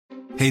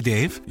Hey,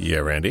 Dave. Yeah,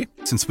 Randy?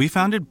 Since we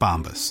founded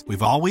Bombas,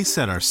 we've always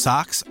said our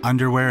socks,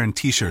 underwear, and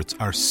T-shirts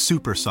are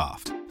super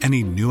soft.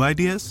 Any new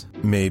ideas?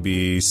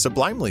 Maybe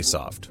sublimely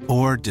soft.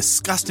 Or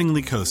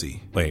disgustingly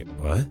cozy. Wait,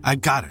 what? I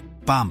got it.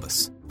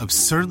 Bombas.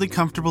 Absurdly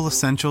comfortable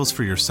essentials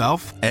for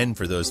yourself and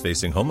for those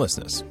facing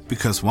homelessness.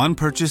 Because one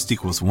purchased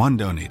equals one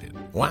donated.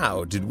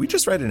 Wow, did we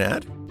just write an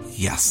ad?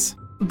 Yes.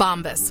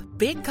 Bombas.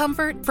 Big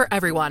comfort for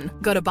everyone.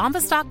 Go to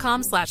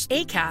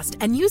bombas.com/ACAST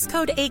and use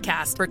code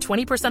ACAST for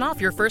 20%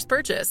 off your first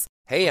purchase.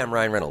 Hey, I'm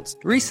Ryan Reynolds.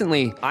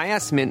 Recently, I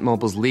asked Mint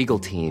Mobile's legal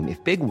team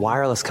if big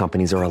wireless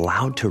companies are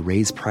allowed to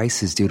raise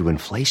prices due to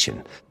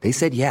inflation. They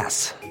said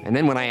yes. And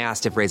then when I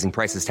asked if raising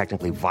prices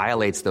technically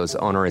violates those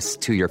onerous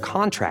 2-year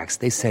contracts,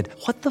 they said,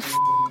 "What the f***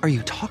 are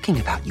you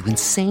talking about, you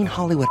insane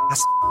Hollywood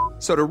ass?"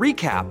 So to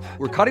recap,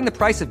 we're cutting the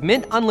price of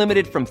Mint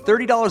Unlimited from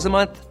 $30 a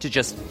month to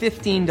just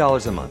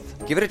 $15 a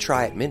month. Give it a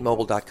try at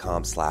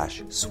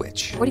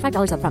mintmobile.com/switch.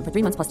 $45 up front for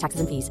 3 months plus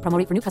taxes and fees. Promo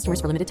rate for new customers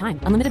for limited time.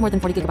 Unlimited more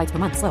than 40 gigabytes per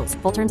month. Slows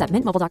full terms at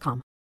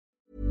mintmobile.com.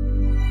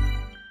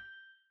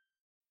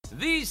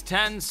 These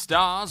 10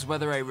 stars,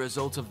 whether a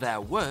result of their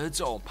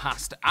words or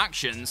past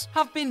actions,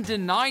 have been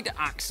denied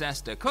access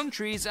to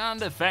countries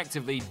and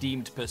effectively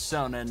deemed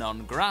persona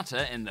non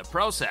grata in the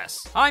process.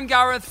 I'm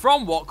Gareth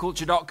from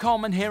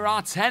WhatCulture.com, and here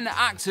are 10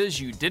 actors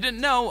you didn't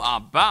know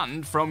are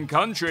banned from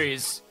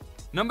countries.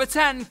 Number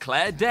 10,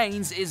 Claire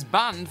Danes is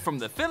banned from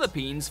the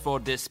Philippines for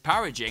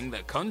disparaging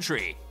the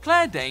country.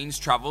 Claire Danes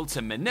travelled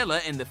to Manila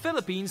in the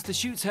Philippines to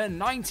shoot her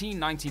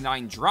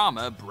 1999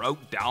 drama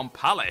Broke Down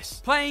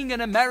Palace, playing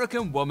an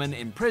American woman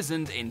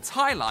imprisoned in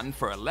Thailand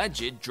for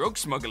alleged drug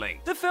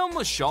smuggling. The film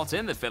was shot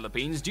in the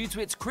Philippines due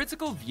to its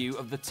critical view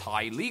of the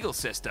Thai legal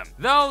system,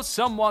 though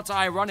somewhat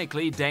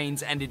ironically,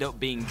 Danes ended up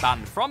being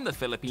banned from the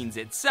Philippines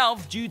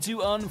itself due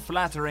to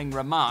unflattering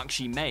remarks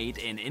she made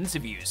in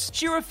interviews.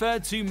 She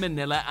referred to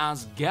Manila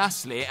as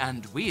ghastly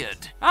and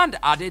weird, and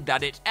added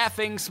that it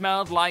effing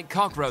smelled like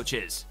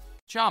cockroaches.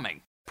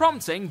 Charming.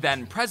 Prompting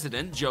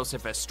then-President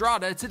Joseph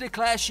Estrada to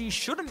declare she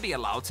shouldn't be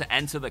allowed to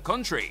enter the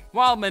country,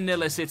 while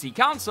Manila City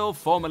Council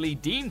formally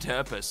deemed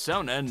her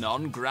persona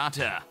non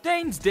grata.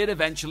 Danes did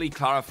eventually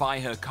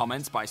clarify her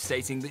comments by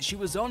stating that she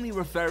was only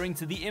referring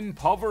to the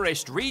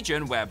impoverished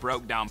region where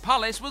Broke Down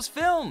Palace was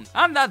filmed,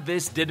 and that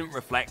this didn't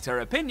reflect her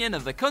opinion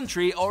of the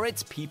country or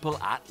its people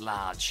at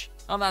large.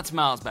 Oh, that's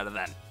miles better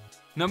then.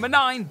 Number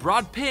 9,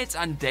 Brad Pitt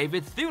and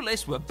David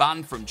Thewlis were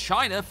banned from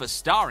China for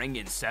starring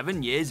in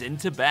 7 Years in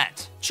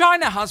Tibet.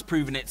 China has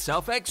proven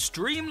itself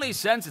extremely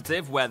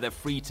sensitive where the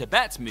Free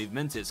Tibet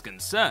movement is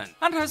concerned,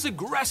 and has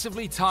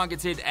aggressively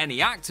targeted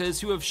any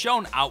actors who have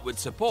shown outward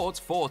support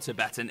for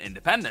Tibetan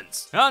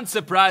independence.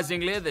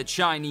 Unsurprisingly, the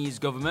Chinese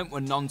government were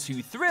none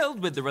too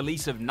thrilled with the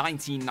release of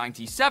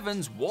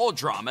 1997's war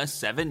drama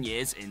 7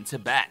 Years in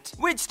Tibet,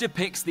 which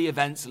depicts the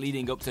events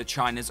leading up to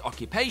China's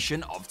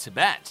occupation of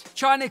Tibet.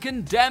 China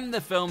condemned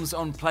the film's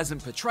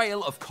unpleasant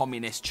portrayal of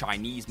communist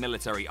Chinese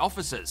military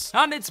officers,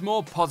 and its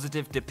more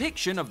positive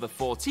depiction of the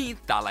 14th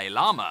Dalai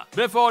Lama,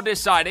 before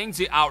deciding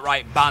to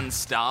outright ban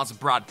stars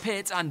Brad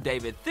Pitt and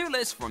David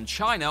Thewlis from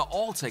China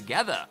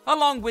altogether,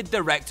 along with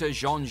director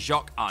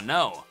Jean-Jacques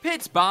Arnaud.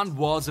 Pitt's ban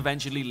was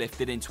eventually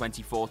lifted in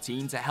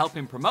 2014 to help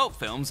him promote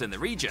films in the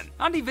region,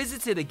 and he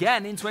visited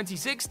again in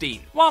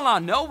 2016, while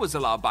Arnaud was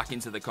allowed back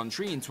into the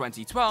country in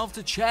 2012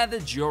 to chair the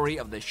jury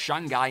of the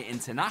Shanghai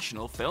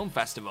International Film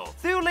Festival.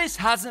 Thewlis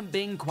hasn't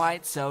been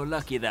quite so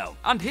lucky though,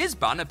 and his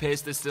ban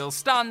appears to still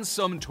stand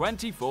some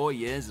 24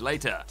 years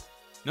later.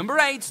 Number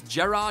 8,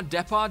 Gerard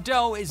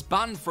Depardieu is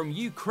banned from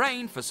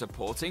Ukraine for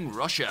supporting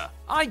Russia.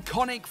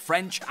 Iconic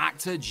French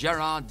actor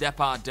Gerard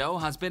Depardieu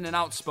has been an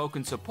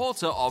outspoken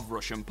supporter of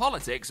Russian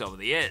politics over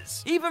the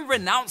years, even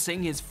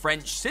renouncing his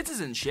French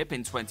citizenship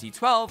in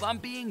 2012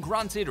 and being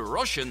granted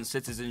Russian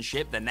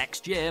citizenship the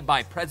next year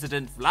by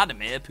President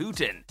Vladimir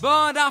Putin.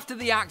 But after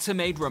the actor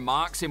made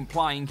remarks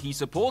implying he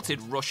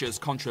supported Russia's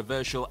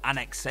controversial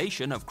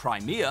annexation of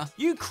Crimea,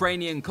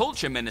 Ukrainian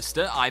Culture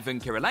Minister Ivan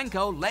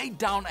Kirilenko laid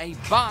down a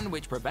ban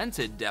which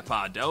prevented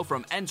Depardieu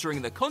from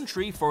entering the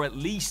country for at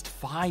least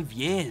 5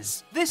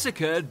 years. This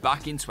occurred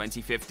back in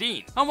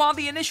 2015, and while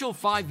the initial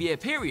 5-year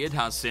period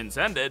has since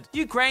ended,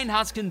 Ukraine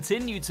has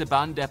continued to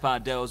ban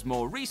Depardieu's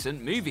more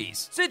recent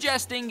movies,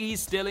 suggesting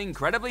he's still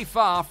incredibly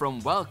far from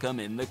welcome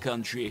in the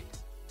country.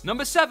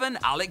 Number 7,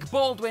 Alec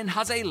Baldwin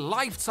has a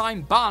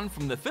lifetime ban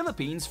from the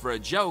Philippines for a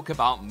joke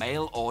about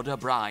mail-order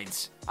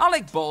brides.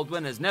 Alec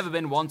Baldwin has never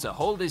been one to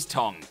hold his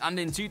tongue, and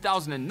in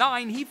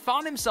 2009 he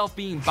found himself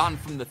being banned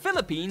from the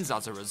Philippines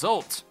as a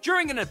result.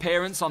 During an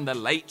appearance on The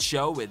Late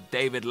Show with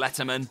David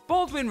Letterman,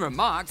 Baldwin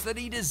remarked that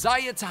he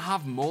desired to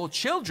have more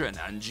children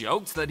and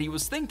joked that he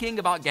was thinking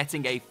about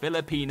getting a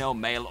Filipino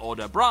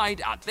mail-order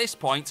bride at this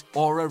point,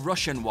 or a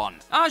Russian one.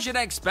 As you'd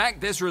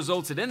expect, this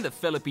resulted in the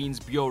Philippines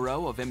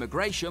Bureau of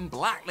Immigration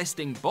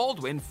blacklisting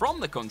Baldwin from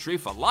the country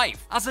for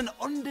life as an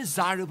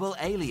undesirable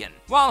alien,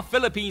 while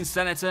Philippine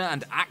Senator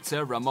and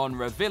actor Ramon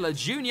Revilla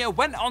Jr.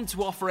 went on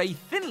to offer a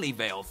thinly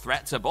veiled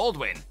threat to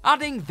Baldwin,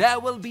 adding there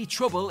will be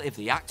trouble if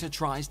the actor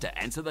tries to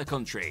enter the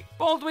country.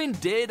 Baldwin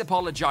did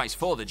apologize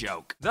for the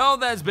joke, though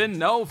there's been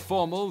no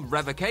formal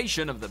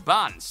revocation of the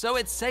ban, so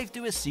it's safe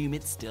to assume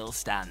it still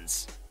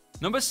stands.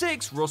 Number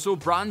 6, Russell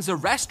Brand's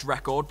arrest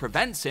record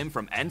prevents him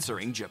from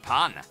entering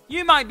Japan.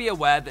 You might be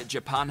aware that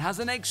Japan has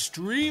an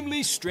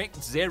extremely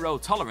strict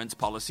zero-tolerance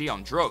policy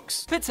on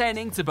drugs,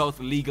 pertaining to both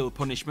legal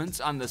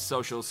punishments and the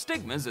social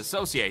stigmas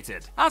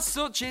associated. As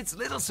such, it's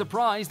little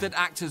surprise that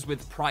actors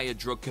with prior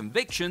drug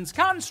convictions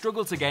can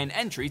struggle to gain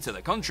entry to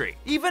the country.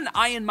 Even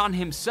Iron Man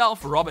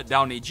himself, Robert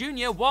Downey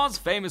Jr., was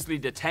famously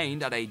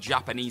detained at a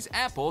Japanese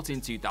airport in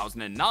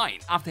 2009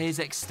 after his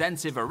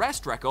extensive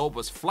arrest record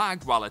was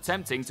flagged while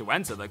attempting to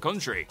enter the country.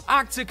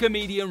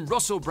 Actor-comedian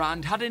Russell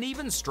Brand had an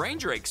even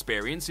stranger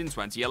experience in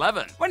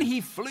 2011 when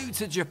he flew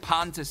to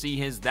Japan to see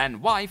his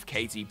then-wife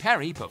Katy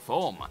Perry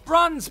perform.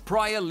 Brand's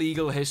prior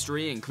legal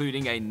history,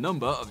 including a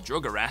number of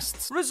drug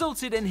arrests,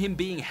 resulted in him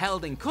being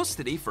held in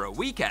custody for a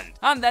weekend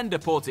and then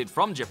deported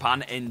from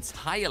Japan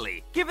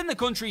entirely. Given the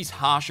country's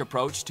harsh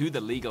approach to the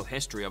legal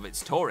history of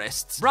its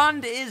tourists,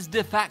 Brand is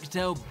de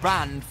facto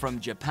banned from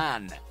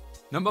Japan.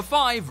 Number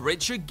 5,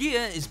 Richard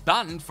Gere is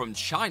banned from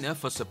China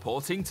for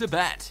supporting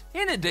Tibet.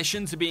 In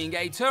addition to being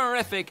a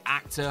terrific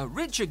actor,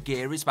 Richard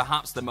Gere is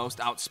perhaps the most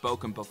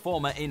outspoken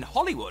performer in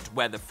Hollywood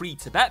where the Free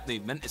Tibet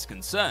movement is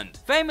concerned,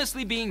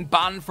 famously being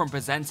banned from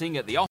presenting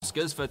at the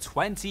Oscars for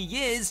 20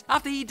 years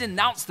after he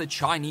denounced the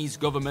Chinese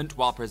government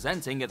while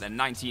presenting at the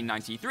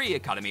 1993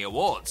 Academy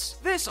Awards.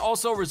 This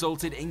also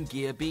resulted in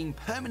Gere being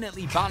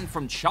permanently banned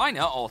from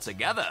China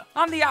altogether,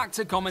 and the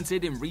actor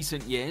commented in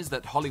recent years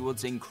that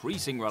Hollywood's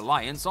increasing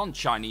reliance on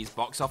Chinese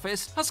box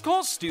office has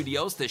caused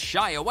studios to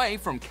shy away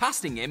from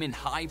casting him in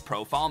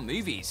high-profile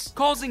movies,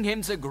 causing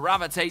him to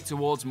gravitate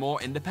towards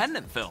more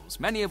independent films,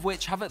 many of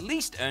which have at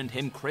least earned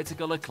him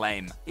critical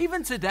acclaim.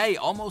 Even today,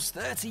 almost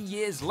 30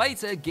 years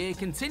later, Gere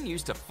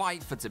continues to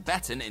fight for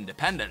Tibetan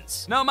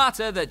independence, no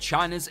matter that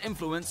China's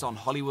influence on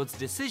Hollywood's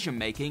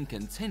decision-making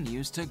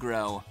continues to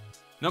grow.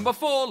 Number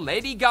 4,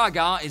 Lady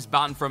Gaga is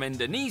banned from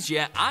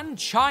Indonesia and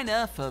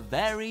China for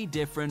very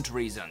different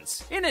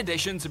reasons. In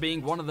addition to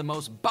being one of the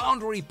most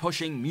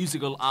boundary-pushing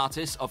musical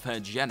artists of her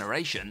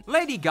generation,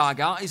 Lady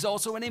Gaga is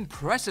also an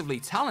impressively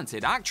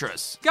talented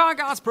actress.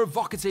 Gaga's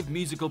provocative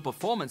musical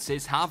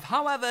performances have,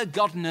 however,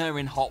 gotten her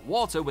in hot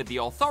water with the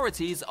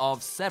authorities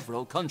of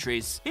several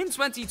countries. In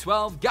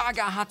 2012,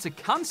 Gaga had to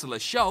cancel a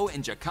show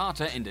in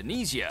Jakarta,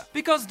 Indonesia,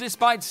 because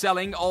despite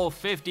selling all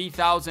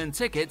 50,000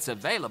 tickets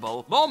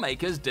available,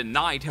 lawmakers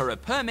denied her a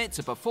permit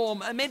to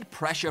perform amid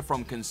pressure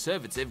from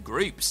conservative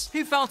groups,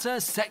 who felt her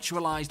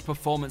sexualized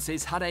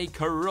performances had a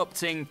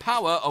corrupting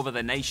power over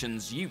the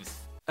nation's youth.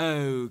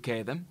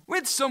 Okay then.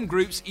 With some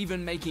groups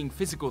even making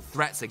physical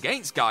threats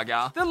against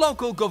Gaga, the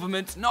local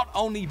government not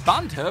only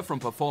banned her from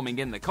performing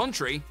in the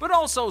country, but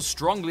also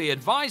strongly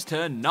advised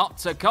her not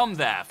to come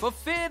there for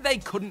fear they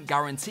couldn't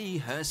guarantee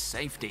her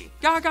safety.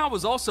 Gaga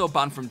was also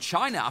banned from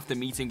China after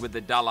meeting with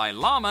the Dalai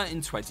Lama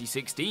in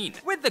 2016,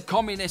 with the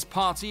Communist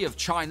Party of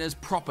China's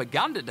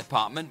propaganda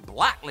department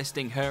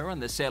blacklisting her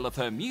and the sale of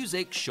her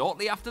music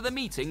shortly after the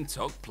meeting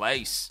took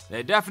place.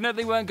 They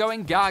definitely weren't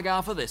going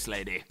Gaga for this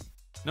lady.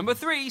 Number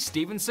 3,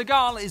 Steven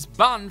Seagal is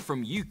banned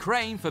from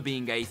Ukraine for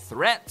being a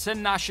threat to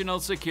national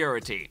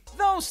security.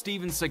 Though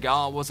Steven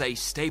Seagal was a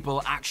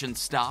staple action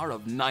star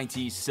of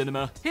 90s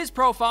cinema, his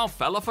profile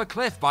fell off a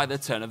cliff by the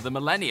turn of the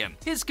millennium,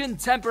 his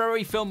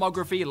contemporary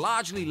filmography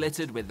largely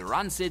littered with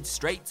rancid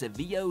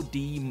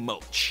straight-to-VOD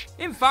mulch.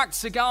 In fact,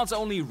 Seagal's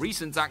only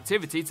recent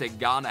activity to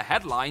garner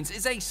headlines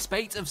is a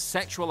spate of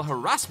sexual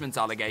harassment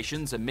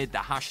allegations amid the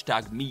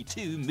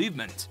 #MeToo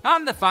movement,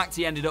 and the fact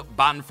he ended up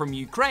banned from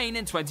Ukraine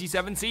in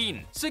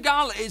 2017.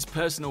 Seagal is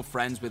personal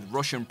friends with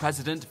Russian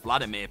President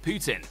Vladimir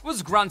Putin,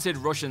 was granted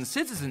Russian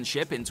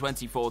citizenship in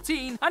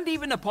 2014, and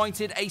even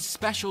appointed a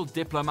special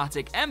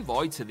diplomatic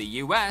envoy to the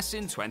US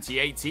in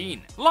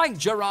 2018. Like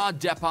Gerard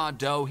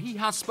Depardieu, he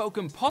has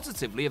spoken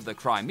positively of the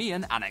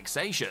Crimean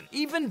annexation,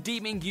 even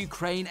deeming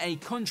Ukraine a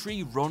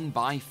country run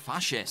by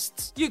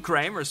fascists.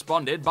 Ukraine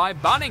responded by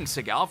banning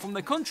Seagal from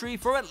the country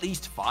for at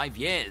least 5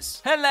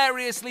 years,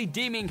 hilariously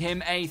deeming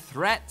him a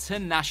threat to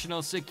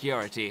national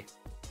security.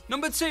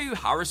 Number 2,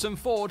 Harrison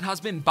Ford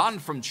has been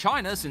banned from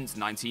China since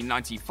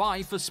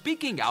 1995 for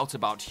speaking out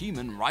about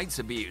human rights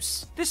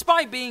abuse.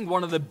 Despite being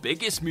one of the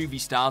biggest movie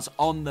stars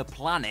on the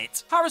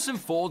planet, Harrison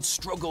Ford's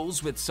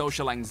struggles with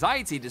social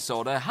anxiety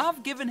disorder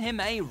have given him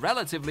a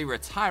relatively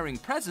retiring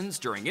presence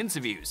during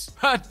interviews.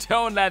 But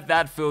don't let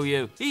that fool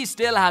you, he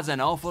still has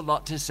an awful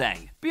lot to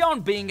say.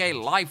 Beyond being a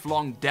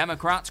lifelong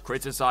Democrat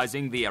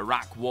criticizing the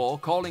Iraq War,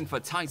 calling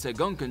for tighter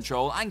gun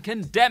control, and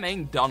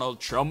condemning Donald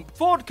Trump,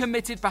 Ford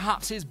committed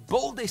perhaps his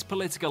boldest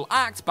political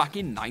act back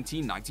in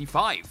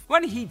 1995,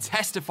 when he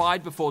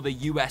testified before the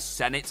US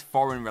Senate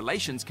Foreign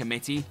Relations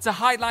Committee to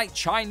highlight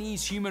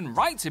Chinese human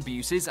rights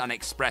abuses and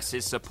express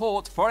his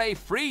support for a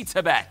free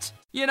Tibet.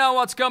 You know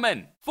what's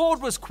coming?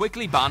 Ford was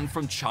quickly banned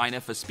from China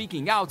for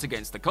speaking out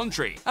against the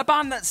country, a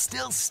ban that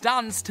still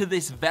stands to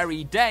this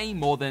very day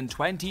more than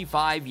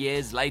 25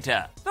 years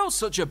later. Though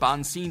such a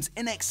ban seems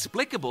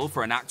inexplicable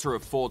for an actor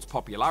of Ford's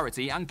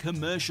popularity and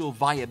commercial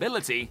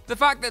viability, the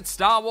fact that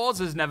Star Wars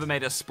has never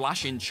made a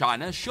splash in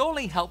China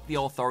surely helped the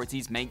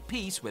authorities make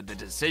peace with the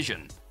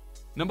decision.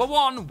 Number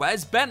 1.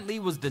 Wes Bentley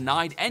was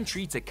denied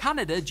entry to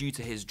Canada due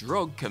to his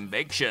drug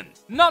conviction.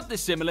 Not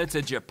dissimilar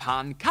to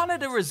Japan,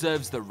 Canada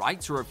reserves the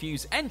right to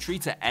refuse entry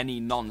to any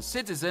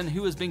non-citizen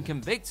who has been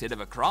convicted of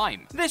a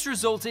crime. This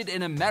resulted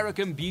in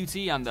American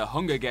Beauty and the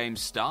Hunger Games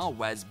star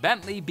Wes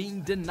Bentley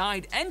being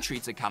denied entry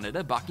to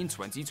Canada back in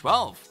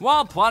 2012,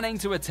 while planning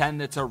to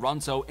attend the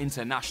Toronto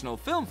International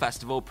Film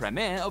Festival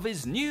premiere of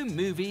his new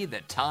movie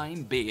The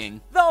Time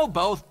Being. Though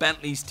both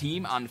Bentley's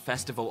team and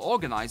festival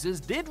organizers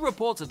did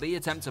reportedly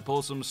attempt to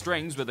pull some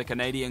strings with the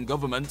Canadian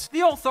government,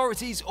 the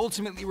authorities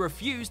ultimately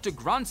refused to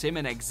grant him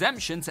an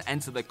exemption to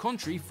enter the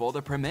country for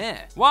the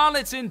premiere. While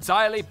it's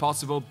entirely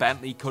possible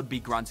Bentley could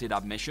be granted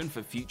admission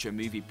for future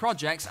movie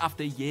projects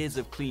after years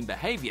of clean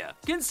behavior,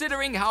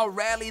 considering how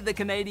rarely the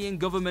Canadian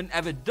government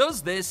ever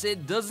does this,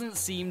 it doesn't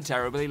seem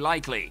terribly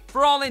likely.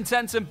 For all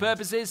intents and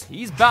purposes,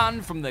 he's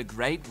banned from the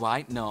Great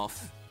White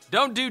North.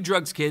 Don't do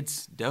drugs,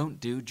 kids. Don't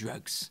do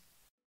drugs.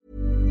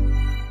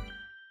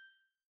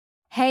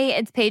 Hey,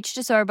 it's Paige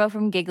DeSorbo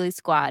from Giggly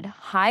Squad.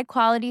 High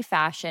quality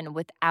fashion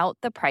without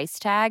the price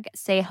tag.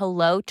 Say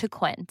hello to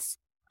Quince.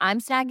 I'm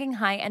snagging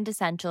high-end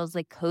essentials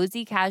like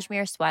cozy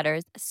cashmere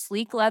sweaters,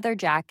 sleek leather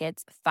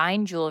jackets,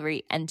 fine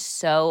jewelry, and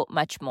so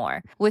much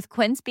more. With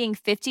Quince being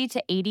 50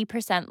 to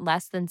 80%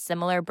 less than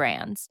similar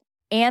brands.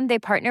 And they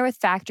partner with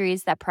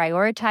factories that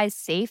prioritize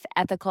safe,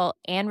 ethical,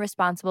 and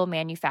responsible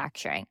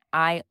manufacturing.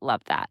 I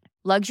love that.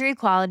 Luxury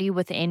quality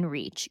within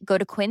reach. Go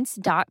to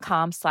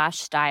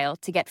quince.com/style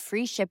to get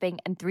free shipping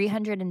and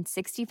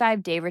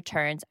 365-day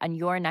returns on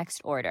your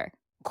next order.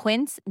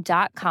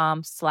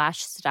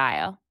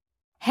 Quince.com/style.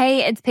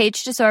 Hey, it's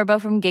Paige DeSorbo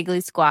from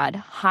Giggly Squad.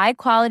 High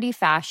quality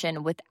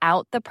fashion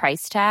without the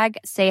price tag.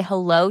 Say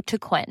hello to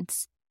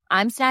Quince.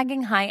 I'm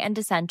snagging high-end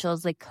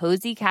essentials like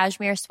cozy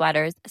cashmere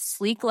sweaters,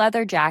 sleek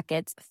leather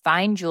jackets,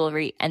 fine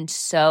jewelry, and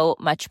so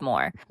much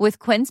more. With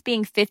Quince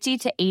being 50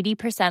 to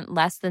 80%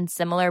 less than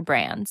similar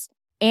brands.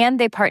 And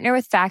they partner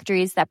with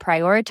factories that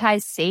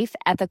prioritize safe,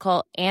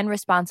 ethical, and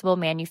responsible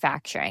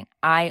manufacturing.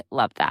 I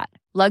love that.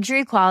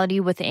 Luxury quality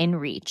within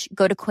reach.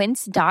 Go to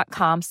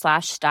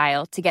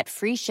quince.com/style to get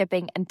free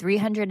shipping and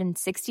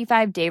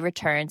 365-day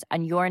returns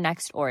on your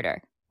next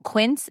order.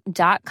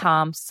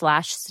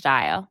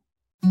 Quince.com/style.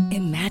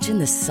 Imagine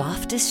the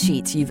softest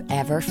sheets you've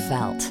ever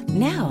felt.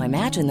 Now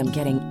imagine them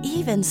getting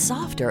even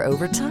softer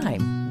over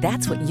time.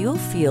 That's what you'll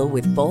feel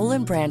with Boll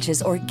 &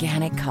 Branch's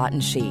organic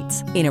cotton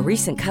sheets. In a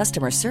recent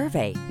customer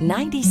survey,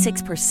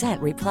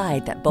 96%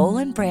 replied that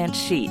Boll & Branch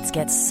sheets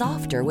get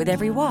softer with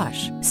every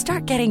wash.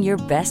 Start getting your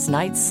best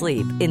night's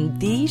sleep in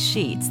these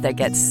sheets that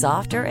get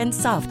softer and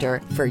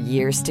softer for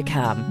years to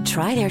come.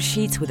 Try their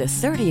sheets with a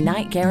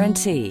 30-night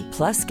guarantee.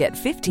 Plus, get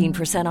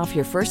 15% off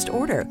your first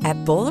order at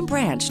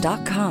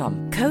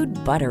bollandbranch.com. Code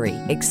BUTTERY.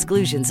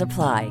 Exclusions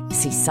apply.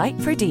 See site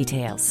for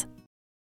details.